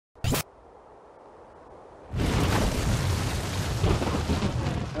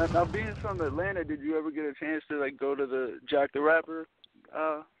Now, being from Atlanta, did you ever get a chance to like go to the Jack the Rapper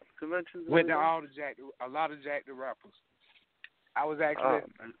conventions? Went to a lot of Jack the Rappers. I was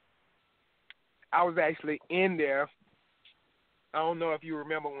actually in there. I don't know if you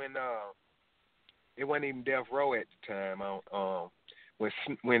remember when it wasn't even Death Row at the time.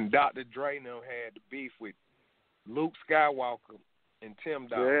 When Dr. Dre had the beef with Luke Skywalker and Tim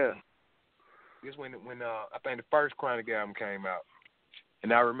Dog. Yeah. This when I think the first Chronic album came out,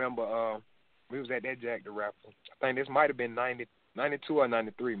 and I remember we was at that Jack the Rapper. I think this might have been 92 or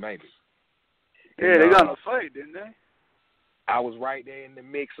 93 maybe. Yeah, they got in a fight, didn't they? I was right there in the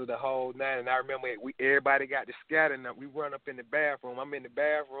mix of the whole night, and I remember everybody got to scatter, and we run up in the bathroom. I'm in the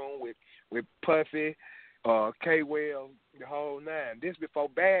bathroom with Puffy, K-Well, the whole nine. This before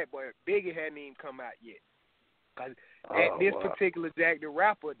Bad Boy. Biggie hadn't even come out yet. Cause at this particular Jack the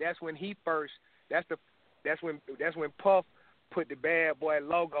Rapper, that's when he first. That's when Puff put the Bad Boy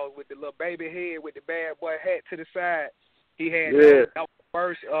logo with the little baby head with the Bad Boy hat to the side. He had that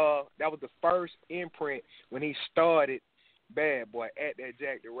was the first imprint when he started Bad Boy at that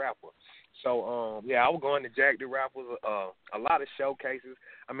Jack the Rapper. So I was going to Jack the Rapper, a lot of showcases.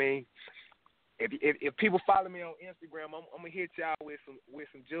 I mean, if people follow me on Instagram, I'm gonna hit y'all with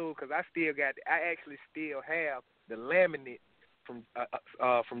some jewels because I actually still have the laminate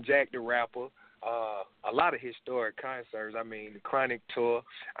from Jack the Rapper. A lot of historic concerts. I mean, the Chronic tour.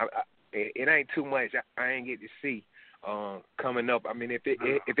 It ain't too much I ain't get to see coming up. I mean, if it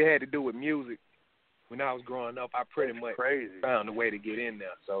had to do with music, when I was growing up, I pretty much found a way to get in there.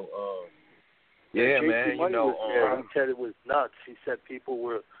 So, man, you know, he said it was nuts. He said people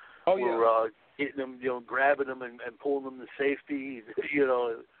were getting them, grabbing them and pulling them to safety.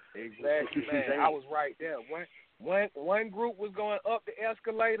 Exactly, man. I was right there. One group was going up the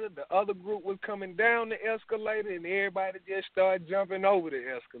escalator, the other group was coming down the escalator, and everybody just started jumping over the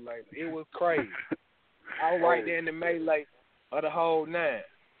escalator. It was crazy. I was right there in the melee of the whole nine.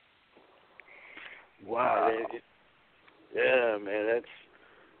 Wow. Yeah, man,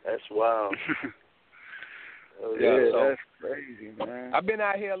 that's wild. That's crazy, man. I've been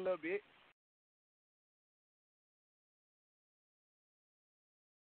out here a little bit.